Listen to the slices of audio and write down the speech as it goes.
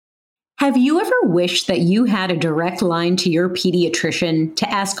Have you ever wished that you had a direct line to your pediatrician to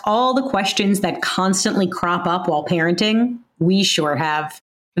ask all the questions that constantly crop up while parenting? We sure have.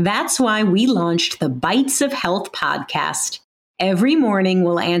 That's why we launched the Bites of Health podcast. Every morning,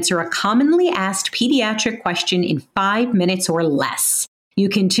 we'll answer a commonly asked pediatric question in 5 minutes or less. You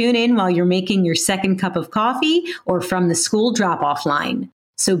can tune in while you're making your second cup of coffee or from the school drop-off line.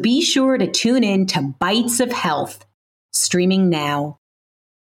 So be sure to tune in to Bites of Health, streaming now.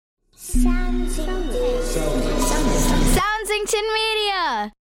 Soundsington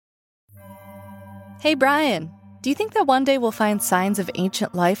Media! Hey, Brian, do you think that one day we'll find signs of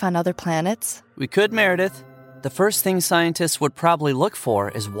ancient life on other planets? We could, Meredith. The first thing scientists would probably look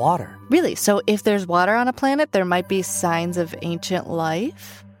for is water. Really? So if there's water on a planet, there might be signs of ancient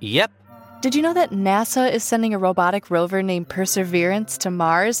life? Yep. Did you know that NASA is sending a robotic rover named Perseverance to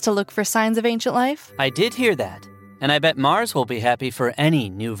Mars to look for signs of ancient life? I did hear that. And I bet Mars will be happy for any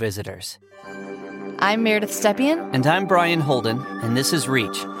new visitors. I'm Meredith Stepien. And I'm Brian Holden, and this is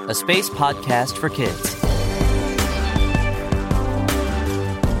Reach, a space podcast for kids.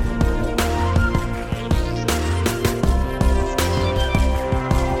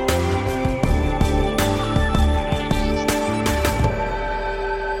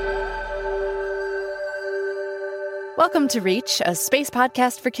 Welcome to Reach, a space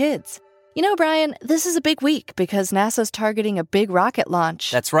podcast for kids. You know, Brian, this is a big week because NASA's targeting a big rocket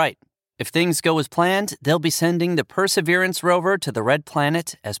launch. That's right. If things go as planned, they'll be sending the Perseverance rover to the Red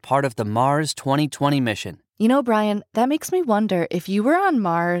Planet as part of the Mars 2020 mission. You know, Brian, that makes me wonder, if you were on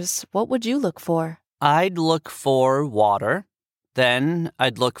Mars, what would you look for? I'd look for water. Then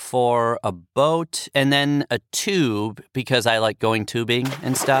I'd look for a boat and then a tube because I like going tubing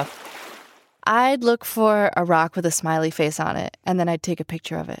and stuff. I'd look for a rock with a smiley face on it, and then I'd take a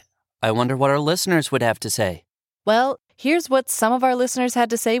picture of it. I wonder what our listeners would have to say. Well, here's what some of our listeners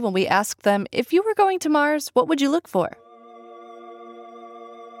had to say when we asked them, if you were going to Mars, what would you look for?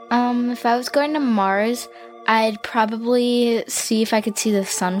 If I was going to Mars, I'd probably see if I could see the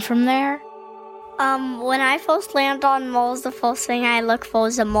sun from there. When I first land on Mars, the first thing I look for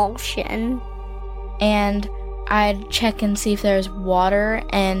is emulsion. And I'd check and see if there's water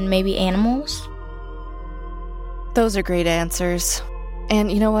and maybe animals. Those are great answers.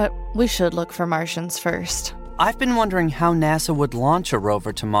 And you know what? We should look for Martians first. I've been wondering how NASA would launch a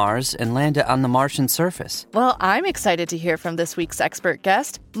rover to Mars and land it on the Martian surface. Well, I'm excited to hear from this week's expert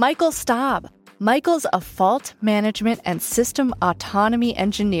guest, Michael Staab. Michael's a fault management and system autonomy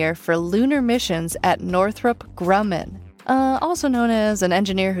engineer for lunar missions at Northrop Grumman, also known as an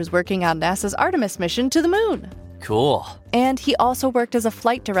engineer who's working on NASA's Artemis mission to the moon. Cool. And he also worked as a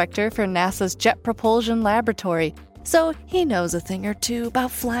flight director for NASA's Jet Propulsion Laboratory, so he knows a thing or two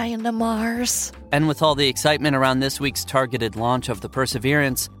about flying to Mars. And with all the excitement around this week's targeted launch of the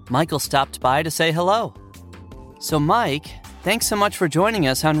Perseverance, Michael stopped by to say hello. So Mike, thanks so much for joining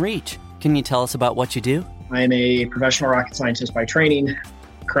us on Reach. Can you tell us about what you do? I am a professional rocket scientist by training.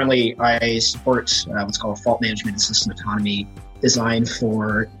 Currently, I support what's called fault management and system autonomy design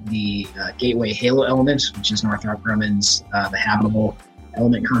for the Gateway Halo element, which is Northrop Grumman's the habitable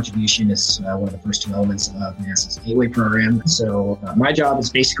element contribution. Is one of the first two elements of NASA's Gateway program. So my job is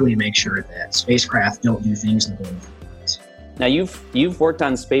basically to make sure that spacecraft don't do things that go. Now, you've worked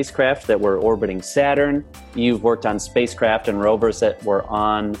on spacecraft that were orbiting Saturn. You've worked on spacecraft and rovers that were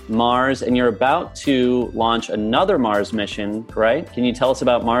on Mars, and you're about to launch another Mars mission, right? Can you tell us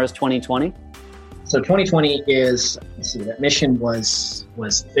about Mars 2020? So 2020 is, that mission was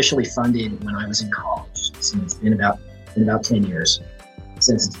officially funded when I was in college. So it's been about 10 years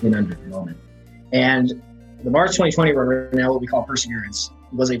since it's been under development. And the Mars 2020 rover, now what we call Perseverance,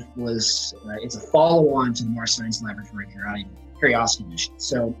 it's a follow-on to the Mars Science Laboratory Curiosity mission.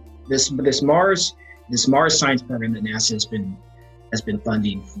 So this Mars science program that NASA has been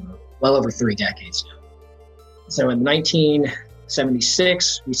funding for well over 3 decades now. So in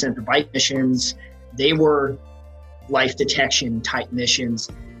 1976, we sent the BIKE missions. They were life detection type missions.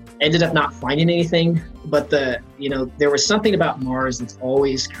 Ended up not finding anything, but there was something about Mars that's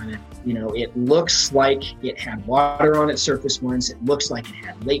always kind of, it looks like it had water on its surface once. It looks like it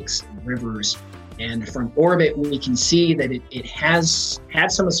had lakes and rivers. And from orbit, we can see that it has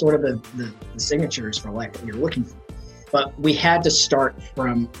had some sort of the signatures for life that we were looking for. But we had to start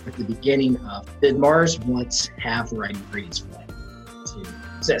from the beginning of, did Mars once have the right ingredients for life to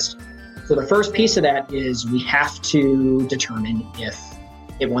exist? So the first piece of that is we have to determine if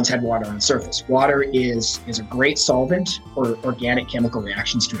it once had water on the surface. Water is a great solvent for organic chemical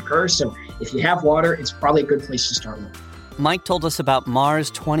reactions to occur. So if you have water, it's probably a good place to start with. Mike told us about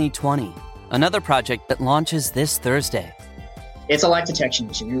Mars 2020, another project that launches this Thursday. It's a life detection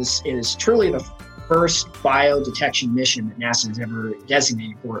mission. It is truly the first biodetection mission that NASA has ever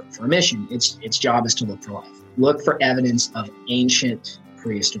designated for a mission. Its job is to look for life, look for evidence of ancient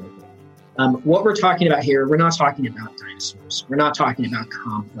prehistoric life. What we're talking about here, we're not talking about dinosaurs. We're not talking about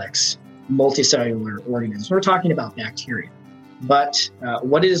complex multicellular organisms. We're talking about bacteria. But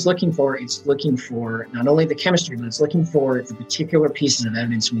what it is looking for, it's looking for not only the chemistry, but it's looking for the particular pieces of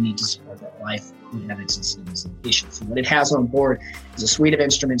evidence we need to support that life exists in this location. So what it has on board is a suite of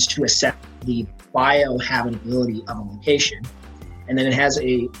instruments to assess the biohabitability of a location. And then it has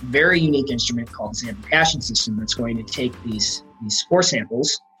a very unique instrument called the sample caching system that's going to take these spore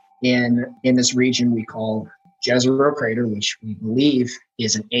samples in this region we call Jezero Crater, which we believe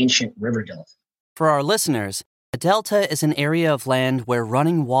is an ancient river delta. For our listeners, a delta is an area of land where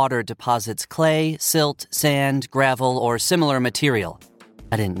running water deposits clay, silt, sand, gravel, or similar material.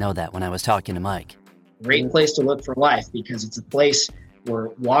 I didn't know that when I was talking to Mike. Great place to look for life because it's a place where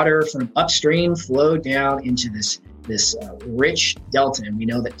water from upstream flowed down into this rich delta. And we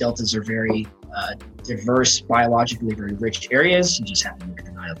know that deltas are very diverse, biologically very rich areas. You just have to look at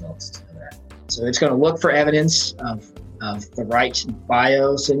the Nile deltas to know that. So it's going to look for evidence of the right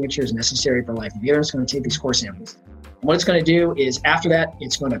biosignatures necessary for life. The other is going to take these core samples. And what it's going to do is after that,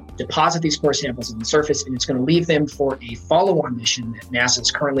 it's going to deposit these core samples on the surface, and it's going to leave them for a follow-on mission that NASA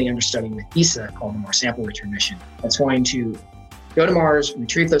is currently understudying with ESA called the Mars Sample Return Mission. That's going to go to Mars,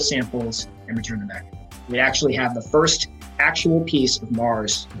 retrieve those samples, and return them back. We actually have the first actual piece of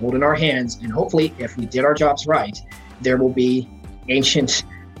Mars to hold in our hands, and hopefully, if we did our jobs right, there will be ancient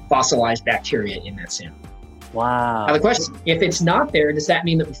fossilized bacteria in that sample. Wow. Now the question, if it's not there, does that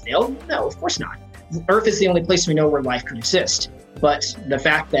mean that we failed? No, of course not. Earth is the only place we know where life could exist. But the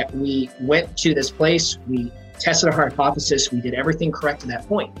fact that we went to this place, we tested our hypothesis, we did everything correct to that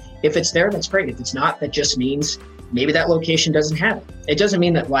point. If it's there, that's great. If it's not, that just means maybe that location doesn't have it. It doesn't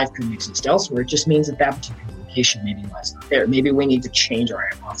mean that life couldn't exist elsewhere. It just means that that particular location, maybe life's not there. Maybe we need to change our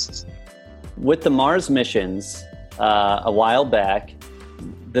hypothesis. With the Mars missions a while back,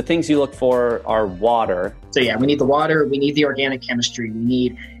 the things you look for are water. So yeah, we need the water, we need the organic chemistry, we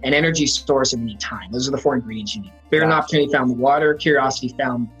need an energy source, and we need time. Those are the four ingredients you need. Spirit and Opportunity found the water, Curiosity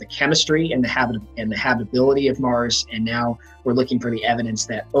found the chemistry and the habitability of Mars, and now we're looking for the evidence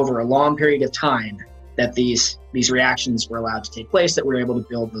that over a long period of time that these reactions were allowed to take place, that we're able to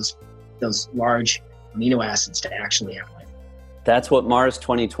build those large amino acids to actually have life. That's what Mars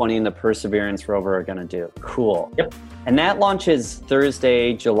 2020 and the Perseverance rover are going to do. Cool. Yep. And that launches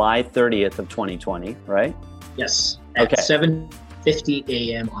Thursday, July 30th of 2020, right? Yes. At 7:50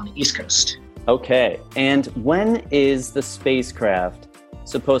 a.m. on the East Coast. Okay. And when is the spacecraft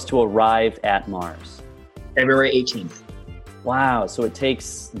supposed to arrive at Mars? February 18th. Wow. So it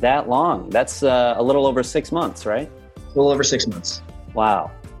takes that long. That's a little over 6 months, right? A little over 6 months.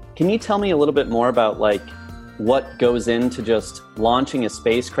 Wow. Can you tell me a little bit more about what goes into just launching a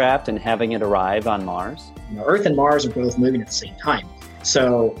spacecraft and having it arrive on Mars? Earth and Mars are both moving at the same time.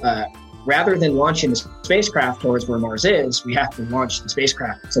 So rather than launching the spacecraft towards where Mars is, we have to launch the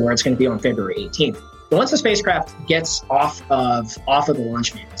spacecraft to where it's going to be on February 18th. But once the spacecraft gets off of the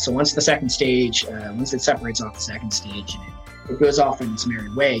launch vehicle, so once the second stage, once it separates off the second stage and it goes off in its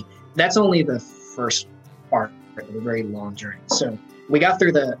merry way, that's only the first part of a very long journey. So we got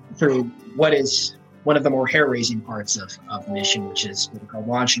through what is one of the more hair-raising parts of the mission, which is what we call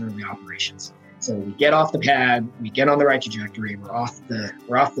launch and early operations. So we get off the pad, we get on the right trajectory, we're off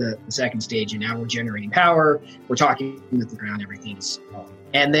the second stage, and now we're generating power, we're talking with the ground, everything's healthy.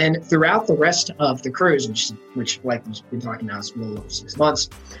 And then throughout the rest of the cruise, which like we've been talking about, is a little over 6 months,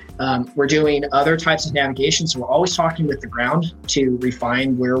 we're doing other types of navigation. So we're always talking with the ground to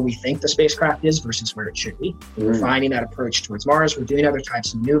refine where we think the spacecraft is versus where it should be. We're refining that approach towards Mars. We're doing other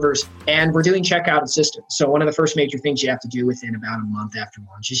types of maneuvers, and we're doing checkout of systems. So one of the first major things you have to do within about a month after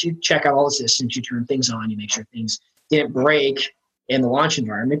launch is you check out all the systems, you turn things on, you make sure things didn't break in the launch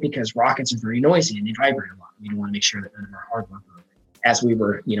environment, because rockets are very noisy and they vibrate a lot. We want to make sure that none of our hardware broke as we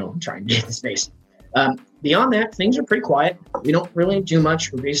were, trying to get to space. Beyond that, things are pretty quiet. We don't really do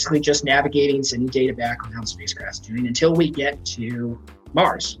much. We're basically just navigating, sending data back on how the spacecraft's doing until we get to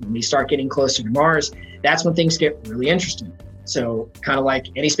Mars. When we start getting closer to Mars, that's when things get really interesting. So kind of like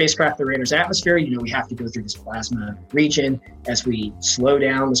any spacecraft that enters atmosphere, we have to go through this plasma region as we slow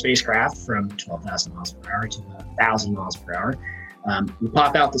down the spacecraft from 12,000 miles per hour to 1,000 miles per hour. We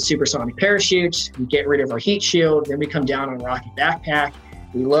pop out the supersonic parachute, we get rid of our heat shield, then we come down on a rocket backpack.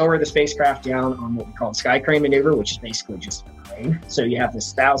 We lower the spacecraft down on what we call the sky crane maneuver, which is basically just a crane. So you have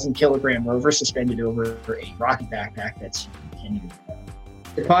this 1,000-kilogram rover suspended over a rocket backpack that's 10 meters long.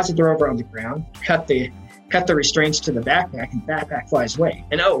 Deposit the rover on the ground, cut the cut the restraints to the backpack, and the backpack flies away.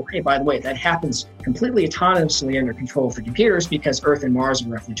 And oh, hey, by the way, that happens completely autonomously under control of the computers because Earth and Mars are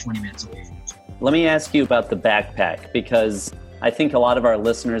roughly 20 minutes away from each other. Let me ask you about the backpack, because I think a lot of our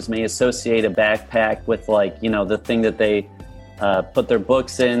listeners may associate a backpack with the thing that they put their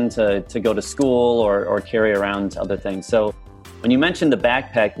books in to go to school or carry around other things. So when you mentioned the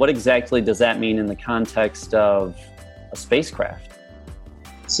backpack, what exactly does that mean in the context of a spacecraft?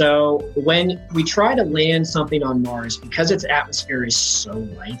 So when we try to land something on Mars, because its atmosphere is so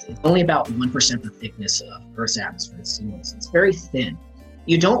light, it's only about 1% the thickness of Earth's atmosphere. It's very thin.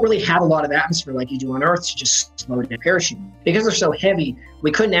 You don't really have a lot of atmosphere like you do on Earth to just slow down a parachute. Because they're so heavy,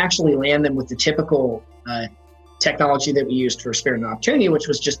 we couldn't actually land them with the typical technology that we used for Spirit and Opportunity, which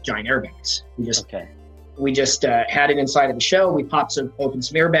was just giant airbags. We just had it inside of the shell. We popped open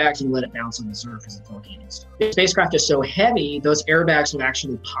some airbags and let it bounce on the surface and volcano stuff. The spacecraft is so heavy, those airbags would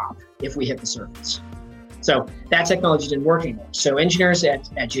actually pop if we hit the surface. So that technology didn't work anymore. So engineers at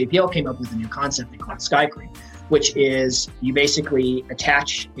JPL came up with a new concept they call Sky Crane, which is you basically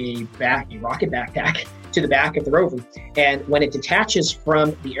attach a rocket backpack to the back of the rover, and when it detaches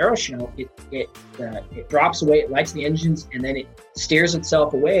from the aeroshell, it drops away, it lights the engines, and then it steers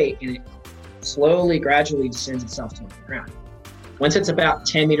itself away, and it slowly, gradually descends itself to the ground. Once it's about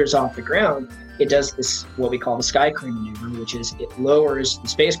 10 meters off the ground, it does this, what we call the Sky Crane maneuver, which is it lowers the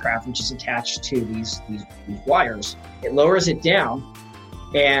spacecraft, which is attached to these wires. It lowers it down,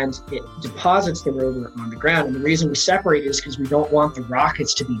 and it deposits the rover on the ground. And the reason we separate it is because we don't want the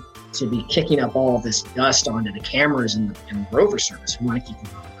rockets to be kicking up all of this dust onto the cameras and the rover surface. We want to keep the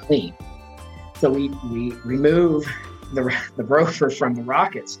rover clean. So we remove the rover from the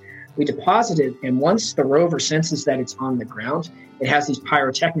rockets. We deposit it, and once the rover senses that it's on the ground, it has these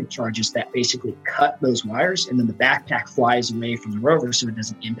pyrotechnic charges that basically cut those wires, and then the backpack flies away from the rover so it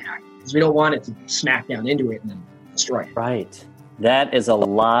doesn't impact it. Because we don't want it to smack down into it and then destroy it. Right. That is a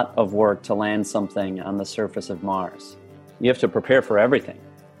lot of work to land something on the surface of Mars. You have to prepare for everything.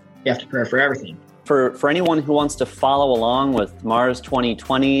 You have to prepare for everything. For anyone who wants to follow along with Mars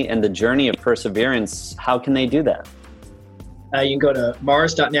 2020 and the journey of Perseverance, how can they do that? You can go to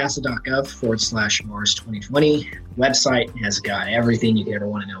mars.nasa.gov/Mars 2020. The website has got everything you could ever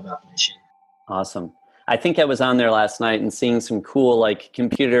want to know about the mission. Awesome. I think I was on there last night and seeing some cool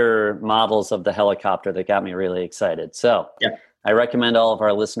computer models of the helicopter that got me really excited. So yeah. I recommend all of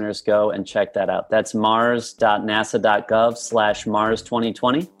our listeners go and check that out. That's mars.nasa.gov/Mars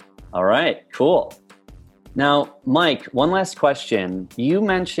 2020. All right, cool. Now, Mike, one last question. You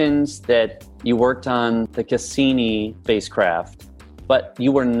mentioned that you worked on the Cassini spacecraft, but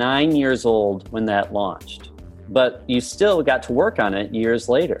you were 9 years old when that launched. But you still got to work on it years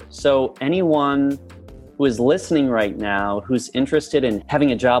later. So anyone who is listening right now who's interested in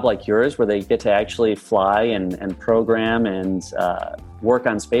having a job like yours where they get to actually fly and program and work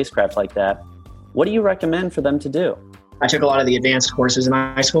on spacecraft like that, what do you recommend for them to do? I took a lot of the advanced courses in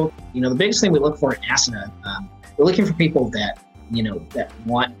high school. The biggest thing we look for at NASA, we're looking for people that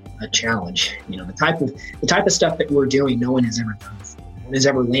want a challenge. The type of stuff that we're doing, no one has ever done before. No one has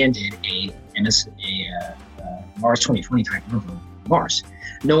ever landed a Mars 2020 type rover on Mars.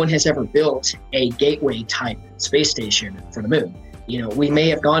 No one has ever built a gateway type space station for the moon. We may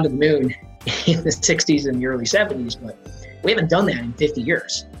have gone to the moon in the 60s and the early 70s, but we haven't done that in 50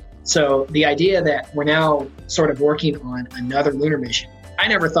 years. So the idea that we're now sort of working on another lunar mission, I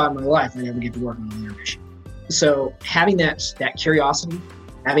never thought in my life I'd ever get to work on a lunar mission. So having that curiosity,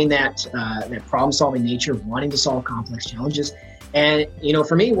 having that problem-solving nature, wanting to solve complex challenges, and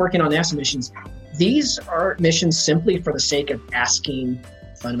for me, working on NASA missions, these are missions simply for the sake of asking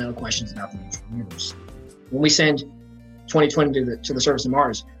fundamental questions about the nature of the universe. When we send 2020 to the surface of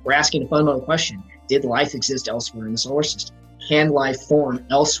Mars, we're asking a fundamental question: did life exist elsewhere in the solar system? Can life form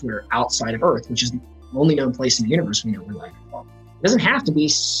elsewhere outside of Earth, which is the only known place in the universe we know where life can form? It doesn't have to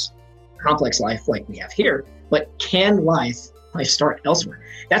be complex life like we have here, but can life start elsewhere?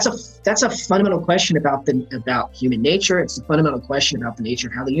 That's a fundamental question about human nature. It's a fundamental question about the nature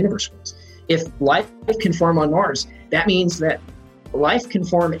of how the universe works. If life can form on Mars, that means that life can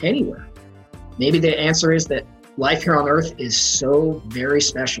form anywhere. Maybe the answer is that life here on Earth is so very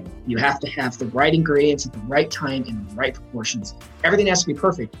special. You have to have the right ingredients at the right time in the right proportions. Everything has to be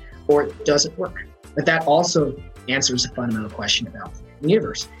perfect or it doesn't work. But that also answers a fundamental question about the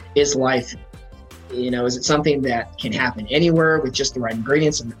universe. Is life, is it something that can happen anywhere with just the right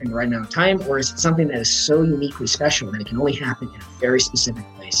ingredients and the right amount of time? Or is it something that is so uniquely special that it can only happen in a very specific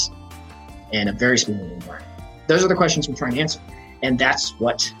place and a very specific environment? Those are the questions we're trying to answer. And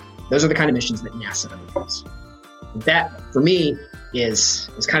those are the kind of missions that NASA does. that for me is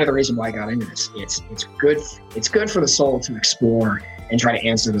kind of the reason why I got into this. It's good for the soul to explore and try to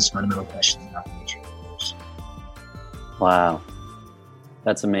answer those fundamental questions about the nature of the universe. Wow,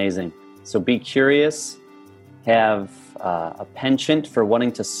 that's amazing. So be curious, have a penchant for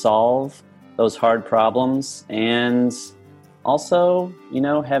wanting to solve those hard problems, and also,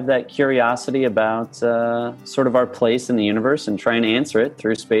 have that curiosity about sort of our place in the universe and try and answer it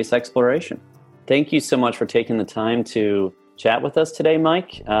through space exploration. Thank you so much for taking the time to chat with us today,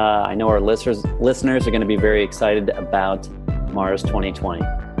 Mike. I know our listeners are going to be very excited about Mars 2020.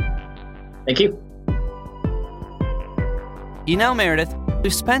 Thank you. Meredith,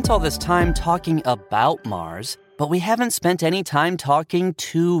 we've spent all this time talking about Mars, but we haven't spent any time talking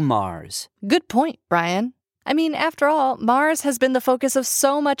to Mars. Good point, Brian. I mean, after all, Mars has been the focus of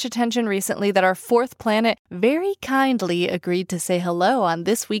so much attention recently that our fourth planet very kindly agreed to say hello on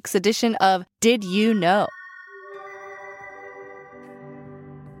this week's edition of Did You Know?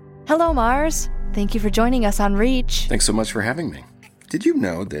 Hello, Mars. Thank you for joining us on Reach. Thanks so much for having me. Did you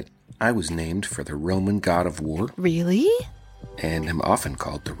know that I was named for the Roman god of war? Really? And am often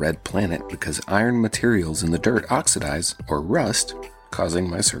called the Red Planet because iron materials in the dirt oxidize or rust, causing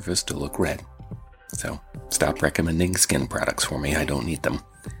my surface to look red. So stop recommending skin products for me. I don't need them.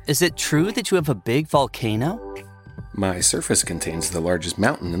 Is it true that you have a big volcano? My surface contains the largest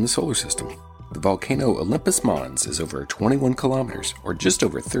mountain in the solar system. The volcano Olympus Mons is over 21 kilometers, or just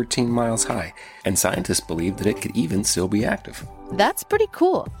over 13 miles high, and scientists believe that it could even still be active. That's pretty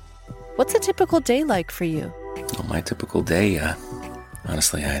cool. What's a typical day like for you? Well, my typical day,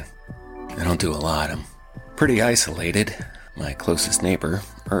 honestly, I don't do a lot. I'm pretty isolated. My closest neighbor,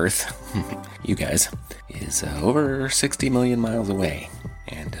 Earth, you guys, is over 60 million miles away.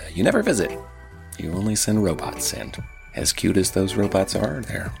 And you never visit. You only send robots, and as cute as those robots are,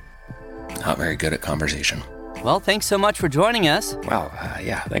 they're not very good at conversation. Well, thanks so much for joining us. Wow,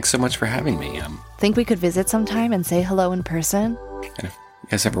 yeah, thanks so much for having me. Think we could visit sometime and say hello in person? And if you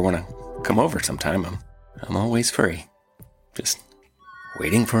guys ever want to come over sometime, I'm always free. Just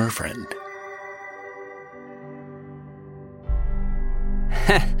waiting for a friend.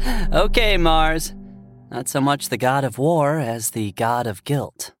 Okay, Mars. Not so much the god of war as the god of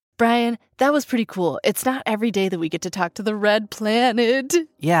guilt. Brian, that was pretty cool. It's not every day that we get to talk to the Red Planet.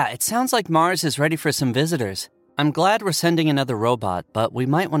 Yeah, it sounds like Mars is ready for some visitors. I'm glad we're sending another robot, but we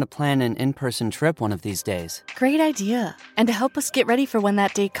might want to plan an in-person trip one of these days. Great idea. And to help us get ready for when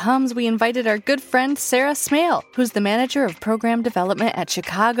that day comes, we invited our good friend Sarah Smail, who's the manager of program development at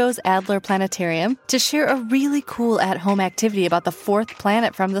Chicago's Adler Planetarium, to share a really cool at-home activity about the fourth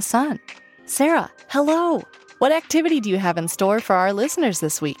planet from the sun. Sarah, hello. What activity do you have in store for our listeners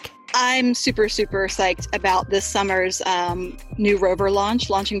this week? I'm super psyched about this summer's new rover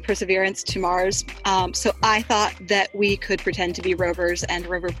launching Perseverance to Mars. So I thought that we could pretend to be rovers and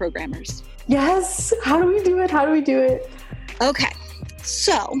rover programmers. Yes. How do we do it? Okay.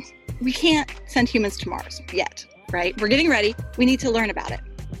 So we can't send humans to Mars yet, right? We're getting ready. We need to learn about it.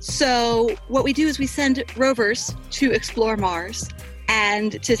 So what we do is we send rovers to explore Mars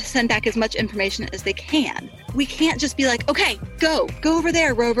and to send back as much information as they can. We can't just be like, okay, go over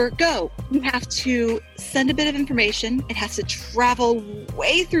there, rover, go. You have to send a bit of information. It has to travel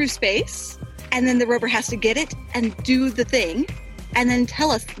way through space, and then the rover has to get it and do the thing, and then tell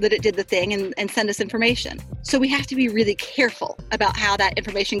us that it did the thing and send us information. So we have to be really careful about how that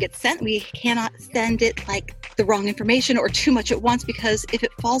information gets sent. We cannot send it like the wrong information or too much at once, because if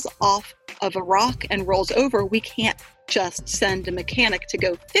it falls off of a rock and rolls over, we can't just send a mechanic to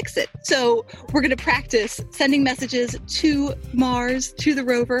go fix it. So we're going to practice sending messages to Mars, to the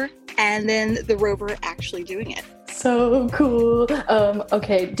rover, and then the rover actually doing it. So cool.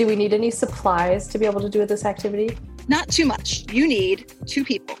 Okay, do we need any supplies to be able to do this activity? Not too much. You need 2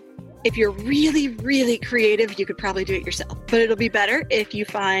 people. If you're really creative, you could probably do it yourself. But it'll be better if you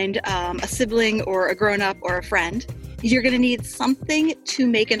find a sibling or a grown-up or a friend. You're going to need something to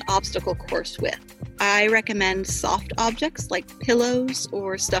make an obstacle course with. I recommend soft objects like pillows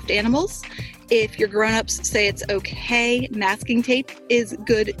or stuffed animals. If your grown-ups say it's okay, masking tape is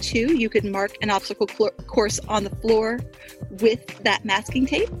good too. You could mark an obstacle course on the floor with that masking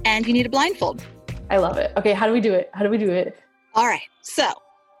tape, and you need a blindfold. I love it. Okay, how do we do it? All right, so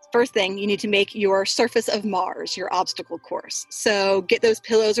first thing, you need to make your surface of Mars, your obstacle course. So get those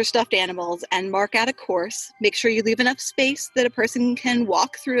pillows or stuffed animals and mark out a course. Make sure you leave enough space that a person can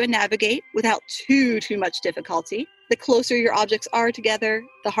walk through and navigate without too much difficulty. The closer your objects are together,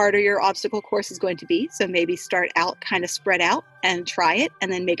 the harder your obstacle course is going to be. So maybe start out kind of spread out and try it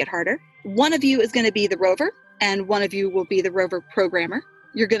and then make it harder. One of you is going to be the rover and one of you will be the rover programmer.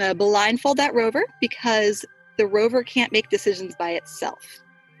 You're going to blindfold that rover because the rover can't make decisions by itself.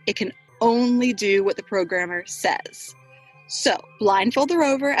 It can only do what the programmer says. So, blindfold the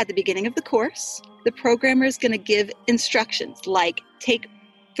rover at the beginning of the course. The programmer is going to give instructions like take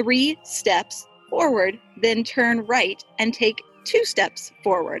 3 steps forward, then turn right and take 2 steps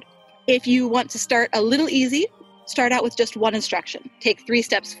forward. If you want to start a little easy, start out with just one instruction. Take 3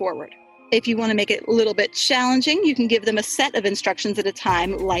 steps forward. If you want to make it a little bit challenging, you can give them a set of instructions at a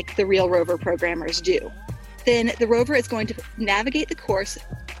time like the real rover programmers do. Then the rover is going to navigate the course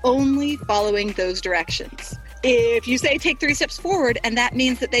only following those directions. If you say take 3 steps forward and that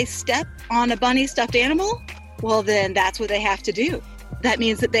means that they step on a bunny stuffed animal, well then that's what they have to do. That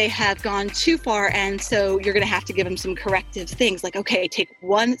means that they have gone too far, and so you're going to have to give them some corrective things like, okay, take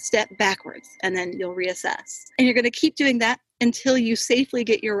 1 step backwards and then you'll reassess. And you're going to keep doing that until you safely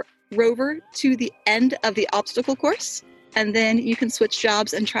get your rover to the end of the obstacle course. And then you can switch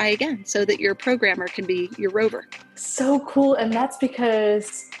jobs and try again so that your programmer can be your rover. So cool. And that's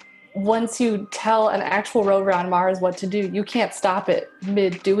because once you tell an actual rover on Mars what to do, you can't stop it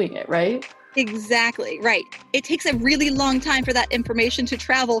mid doing it, right? Exactly, right. It takes a really long time for that information to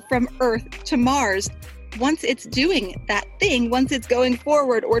travel from Earth to Mars. Once it's doing that thing, once it's going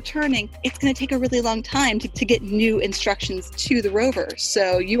forward or turning, it's going to take a really long time to get new instructions to the rover.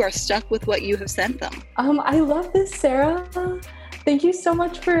 So you are stuck with what you have sent them. I love this, Sarah. Thank you so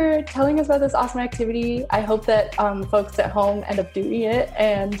much for telling us about this awesome activity. I hope that folks at home end up doing it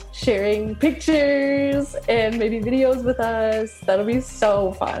and sharing pictures and maybe videos with us. That'll be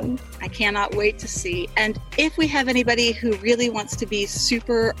so fun. I cannot wait to see. And if we have anybody who really wants to be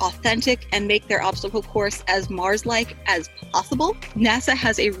super authentic and make their obstacle course as Mars-like as possible, NASA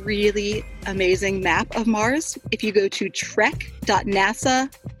has a really amazing map of Mars. If you go to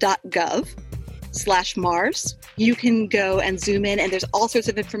trek.nasa.gov/Mars, you can go and zoom in, and there's all sorts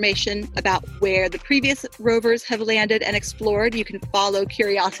of information about where the previous rovers have landed and explored. You can follow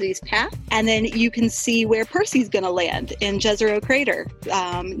Curiosity's path, and then you can see where Percy's going to land in Jezero Crater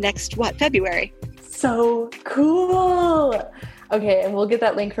next, February. So cool. Okay, and we'll get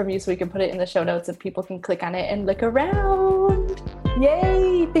that link from you so we can put it in the show notes and people can click on it and look around.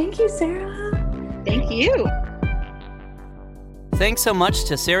 Yay! Thank you, Sarah. Thank you. Thanks so much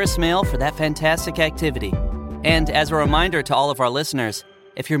to Sarah Smail for that fantastic activity. And as a reminder to all of our listeners,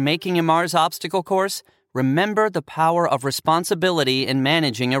 if you're making a Mars obstacle course, remember the power of responsibility in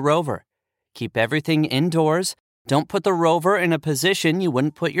managing a rover. Keep everything indoors, don't put the rover in a position you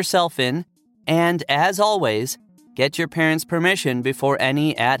wouldn't put yourself in, and as always, get your parents' permission before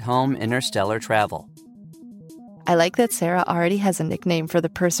any at-home interstellar travel. I like that Sarah already has a nickname for the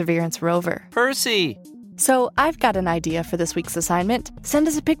Perseverance rover. Percy! So I've got an idea for this week's assignment. Send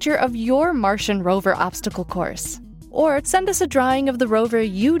us a picture of your Martian rover obstacle course. Or send us a drawing of the rover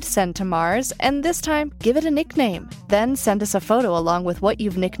you'd send to Mars, and this time, give it a nickname. Then send us a photo along with what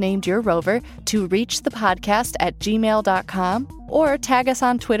you've nicknamed your rover to reachthepodcast@gmail.com, or tag us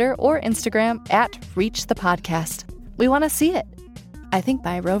on Twitter or Instagram @reachthepodcast. We want to see it. I think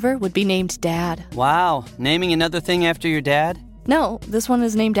my rover would be named Dad. Wow, naming another thing after your dad? No, this one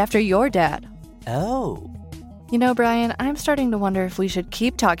is named after your dad. Oh. You know, Brian, I'm starting to wonder if we should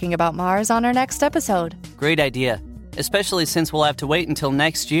keep talking about Mars on our next episode. Great idea. Especially since we'll have to wait until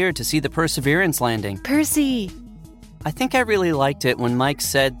next year to see the Perseverance landing. Percy! I think I really liked it when Mike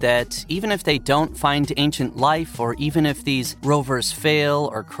said that even if they don't find ancient life, or even if these rovers fail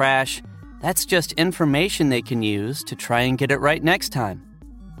or crash, that's just information they can use to try and get it right next time.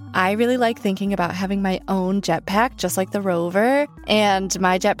 I really like thinking about having my own jetpack, just like the rover, and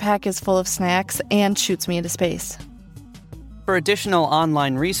my jetpack is full of snacks and shoots me into space. For additional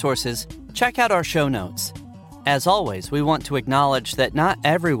online resources, check out our show notes. As always, we want to acknowledge that not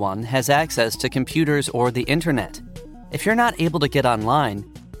everyone has access to computers or the internet. If you're not able to get online,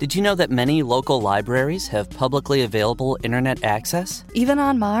 did you know that many local libraries have publicly available internet access? Even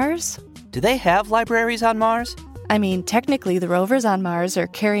on Mars? Do they have libraries on Mars? I mean, technically, the rovers on Mars are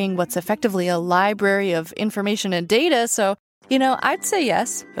carrying what's effectively a library of information and data, so, I'd say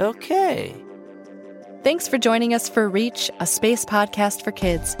yes. Okay. Thanks for joining us for Reach, a space podcast for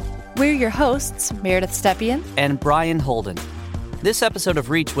kids. We're your hosts, Meredith Stepien and Brian Holden. This episode of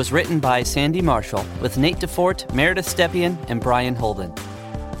Reach was written by Sandy Marshall with Nate DeFort, Meredith Stepien, and Brian Holden.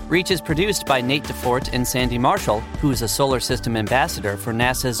 Reach is produced by Nate DeFort and Sandy Marshall, who is a solar system ambassador for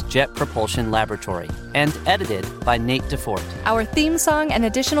NASA's Jet Propulsion Laboratory, and edited by Nate DeFort. Our theme song and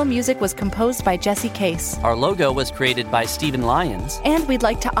additional music was composed by Jesse Case. Our logo was created by Stephen Lyons. And we'd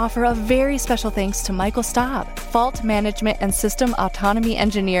like to offer a very special thanks to Michael Staab, Fault Management and System Autonomy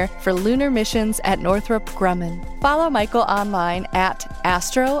Engineer for Lunar Missions at Northrop Grumman. Follow Michael online at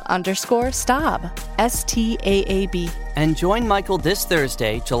astro_Staab, STAAB. And join Michael this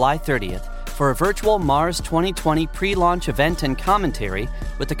Thursday, July 30th, for a virtual Mars 2020 pre-launch event and commentary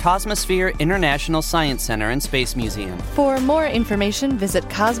with the Cosmosphere International Science Center and Space Museum. For more information, visit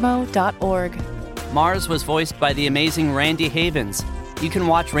cosmo.org. Mars was voiced by the amazing Randy Havens. You can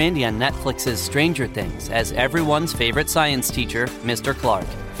watch Randy on Netflix's Stranger Things as everyone's favorite science teacher, Mr. Clark.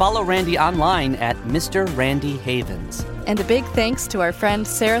 Follow Randy online at Mr. Randy Havens. And a big thanks to our friend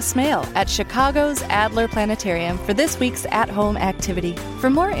Sarah Smail at Chicago's Adler Planetarium for this week's at-home activity. For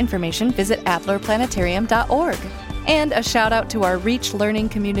more information, visit adlerplanetarium.org. And a shout out to our Reach Learning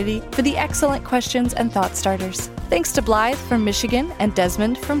community for the excellent questions and thought starters. Thanks to Blythe from Michigan and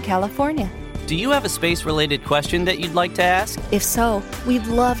Desmond from California. Do you have a space-related question that you'd like to ask? If so, we'd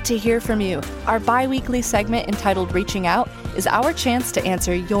love to hear from you. Our bi-weekly segment entitled Reaching Out is our chance to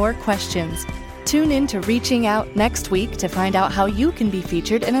answer your questions. Tune in to Reaching Out next week to find out how you can be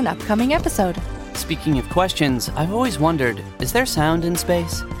featured in an upcoming episode. Speaking of questions, I've always wondered, is there sound in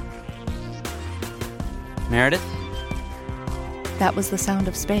space? Meredith? That was the sound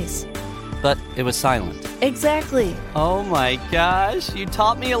of space. But it was silent. Exactly. Oh my gosh, you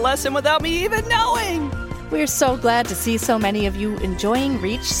taught me a lesson without me even knowing! We're so glad to see so many of you enjoying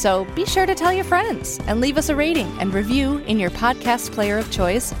Reach, so be sure to tell your friends and leave us a rating and review in your podcast player of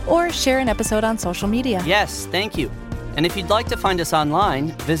choice or share an episode on social media. Yes, thank you. And if you'd like to find us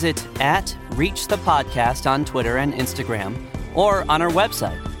online, visit at Reach the Podcast on Twitter and Instagram or on our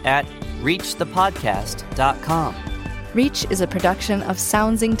website at reachthepodcast.com. Reach is a production of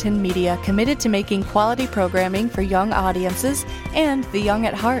Soundsington Media committed to making quality programming for young audiences and the young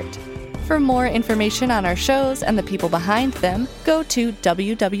at heart. For more information on our shows and the people behind them, go to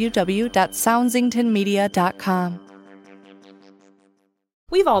www.soundsingtonmedia.com.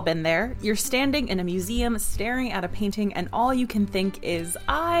 We've all been there. You're standing in a museum staring at a painting and all you can think is,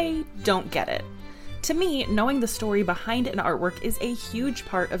 I don't get it. To me, knowing the story behind an artwork is a huge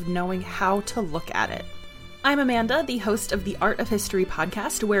part of knowing how to look at it. I'm Amanda, the host of the Art of History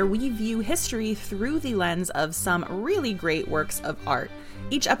podcast, where we view history through the lens of some really great works of art.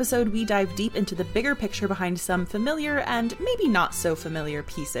 Each episode, we dive deep into the bigger picture behind some familiar and maybe not so familiar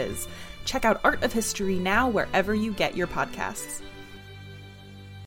pieces. Check out Art of History now wherever you get your podcasts.